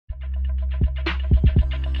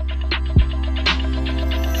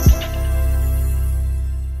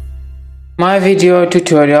My video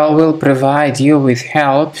tutorial will provide you with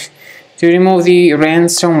help to remove the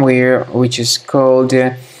ransomware which is called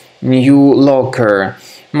Newlocker.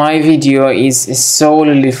 My video is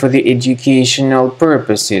solely for the educational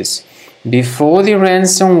purposes. Before the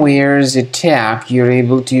ransomware's attack, you're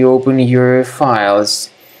able to open your files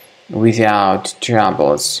without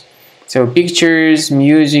troubles. So pictures,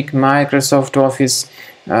 music, Microsoft Office,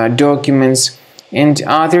 documents, and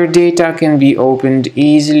other data can be opened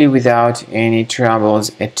easily without any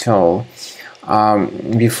troubles at all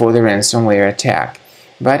before the ransomware attack.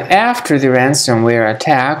 But after the ransomware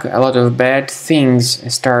attack, a lot of bad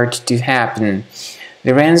things start to happen.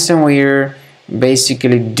 The ransomware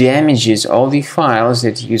basically damages all the files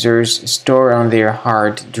that users store on their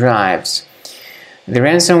hard drives. The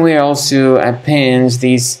ransomware also appends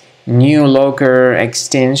this Newlocker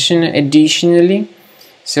extension additionally.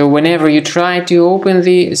 So whenever you try to open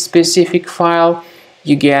the specific file,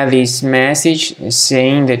 you get this message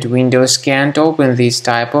saying that Windows can't open this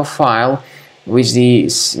type of file with the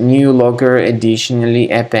Newlocker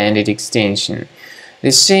additionally appended extension.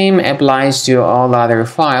 The same applies to all other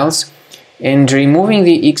files, and removing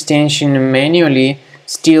the extension manually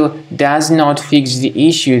still does not fix the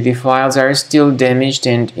issue. The files are still damaged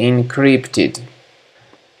and encrypted.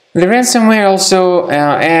 The ransomware also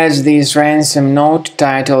adds this ransom note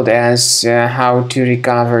titled as how to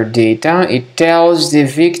recover data. It tells the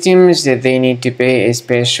victims that they need to pay a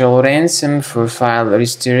special ransom for file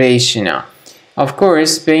restoration. Of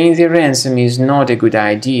course, paying the ransom is not a good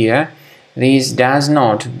idea. This does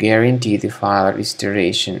not guarantee the file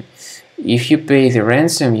restoration. If you pay the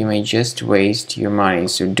ransom, you may just waste your money,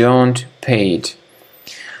 so don't pay it.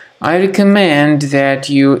 I recommend that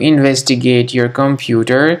you investigate your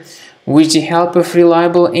computer with the help of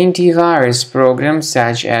reliable antivirus programs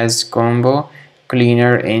such as Combo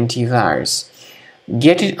Cleaner Antivirus.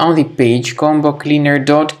 Get it on the page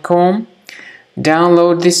combocleaner.com,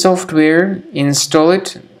 download the software, install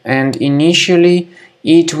it, and initially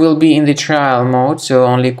it will be in the trial mode, so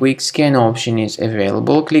only quick scan option is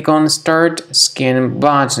available. Click on Start Scan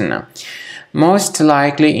button. Most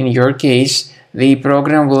likely in your case, the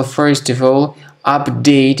program will first of all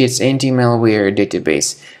update its anti-malware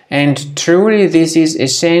database, and truly this is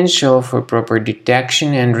essential for proper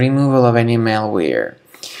detection and removal of any malware.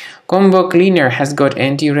 Combo Cleaner has got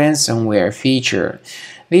anti-ransomware feature.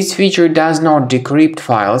 This feature does not decrypt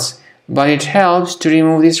files, but it helps to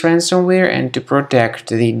remove this ransomware and to protect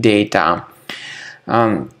the data.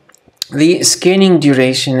 The scanning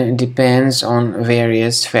duration depends on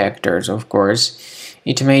various factors, of course.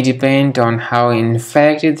 It may depend on how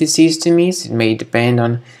infected the system is. It may depend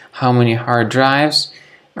on how many hard drives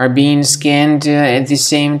are being scanned at the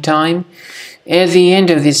same time. At the end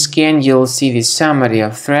of the scan, you'll see the summary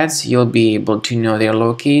of threats. You'll be able to know their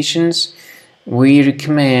locations. We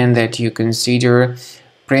recommend that you consider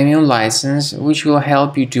premium license, which will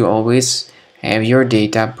help you to always have your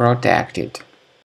data protected.